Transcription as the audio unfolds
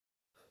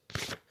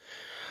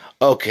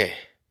Okay.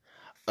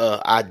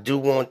 I do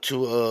want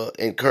to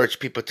encourage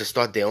people to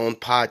start their own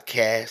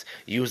podcast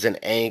using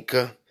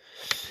Anchor,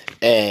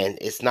 and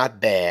it's not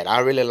bad.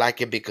 I really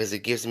like it because it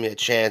gives me a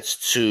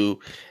chance to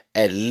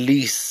at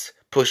least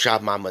push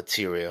out my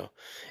material,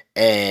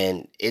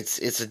 and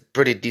it's a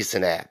pretty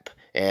decent app.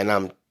 And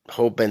I'm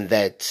hoping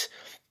that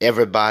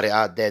everybody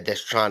out there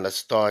that's trying to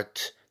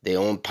start their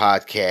own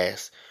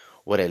podcast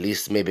would at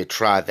least maybe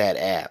try that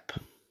app.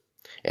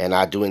 And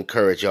I do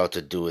encourage y'all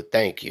to do it.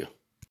 Thank you.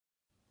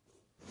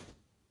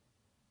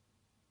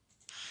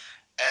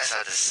 As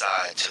I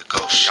decided to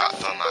go shop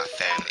for my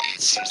family,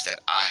 it seems that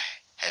I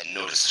had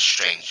noticed a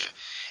stranger,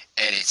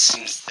 and it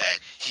seems that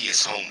he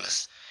is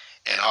homeless.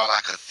 And all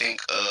I could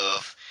think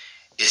of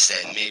is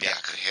that maybe I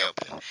could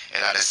help him.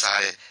 And I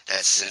decided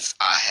that since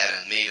I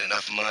hadn't made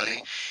enough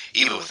money,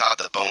 even without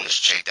the bonus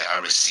check that I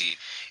received,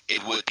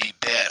 it would be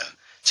better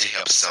to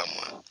help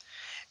someone.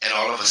 And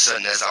all of a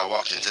sudden, as I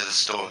walked into the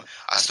store,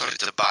 I started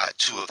to buy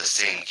two of the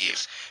same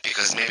gifts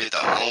because maybe the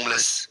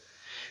homeless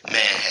man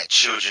had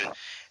children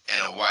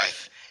and a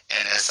wife.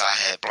 And as I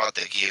had brought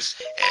the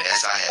gifts, and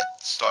as I had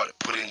started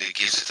putting the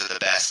gifts into the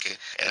basket,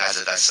 and as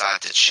I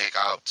decided to check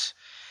out,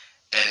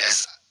 and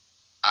as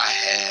I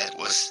had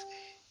was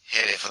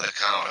headed for the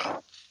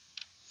counter,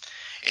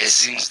 it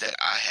seems that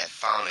I had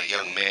found a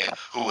young man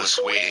who was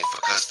waiting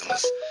for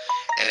customers.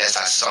 And as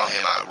I saw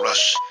him, I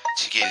rushed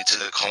to get into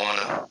the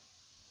corner.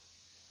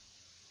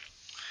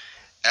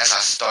 As I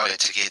started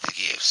to get the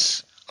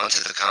gifts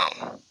onto the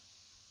counter,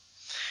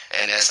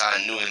 and as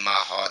I knew in my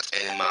heart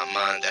and in my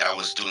mind that I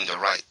was doing the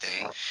right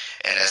thing,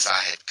 and as I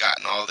had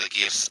gotten all the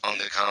gifts on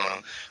the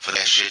counter for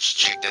that shit to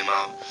check them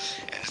out,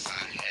 and as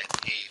I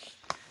had gave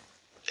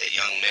the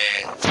young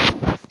man,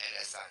 and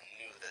as I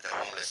knew that the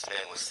homeless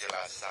man was still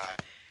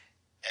outside,